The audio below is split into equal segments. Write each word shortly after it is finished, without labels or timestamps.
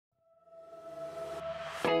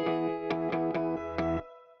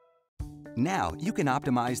Now you can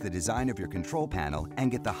optimize the design of your control panel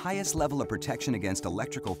and get the highest level of protection against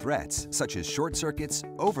electrical threats such as short circuits,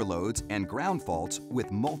 overloads, and ground faults with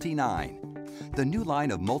Multi-9, the new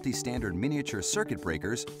line of multi-standard miniature circuit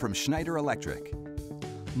breakers from Schneider Electric.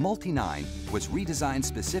 Multi-9 was redesigned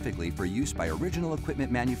specifically for use by original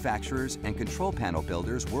equipment manufacturers and control panel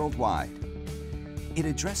builders worldwide. It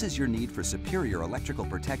addresses your need for superior electrical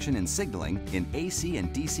protection and signaling in AC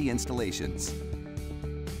and DC installations.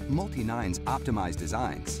 Multi-9's optimized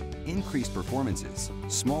designs, increased performances,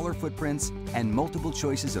 smaller footprints, and multiple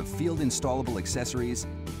choices of field installable accessories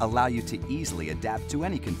allow you to easily adapt to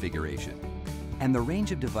any configuration. And the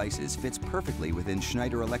range of devices fits perfectly within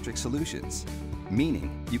Schneider Electric solutions,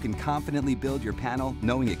 meaning you can confidently build your panel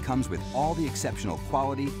knowing it comes with all the exceptional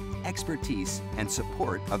quality, expertise, and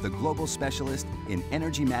support of the global specialist in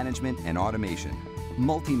energy management and automation.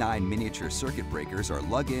 Multi-9 miniature circuit breakers are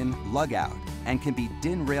lug-in, lug-out, and can be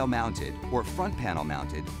DIN rail mounted or front panel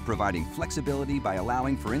mounted, providing flexibility by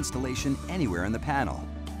allowing for installation anywhere in the panel.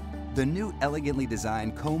 The new elegantly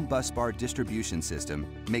designed comb bus bar distribution system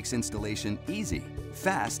makes installation easy,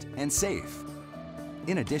 fast, and safe.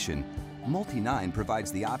 In addition, Multi-9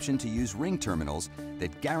 provides the option to use ring terminals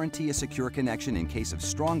that guarantee a secure connection in case of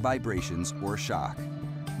strong vibrations or shock.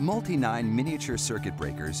 Multi-9 miniature circuit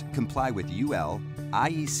breakers comply with UL,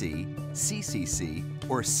 IEC, CCC,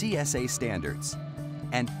 or CSA standards.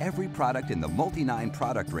 And every product in the Multi-9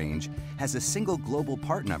 product range has a single global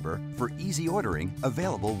part number for easy ordering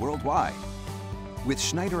available worldwide. With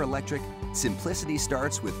Schneider Electric, simplicity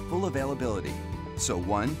starts with full availability. So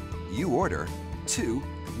 1, you order, 2,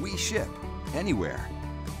 we ship anywhere.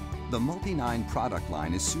 The Multi-9 product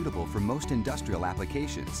line is suitable for most industrial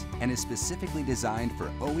applications and is specifically designed for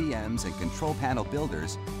OEMs and control panel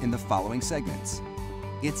builders in the following segments.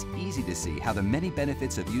 It's easy to see how the many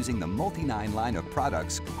benefits of using the Multi-9 line of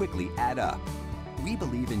products quickly add up. We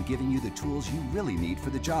believe in giving you the tools you really need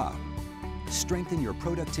for the job. Strengthen your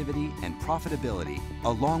productivity and profitability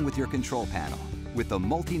along with your control panel with the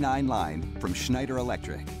Multi-9 line from Schneider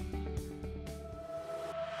Electric.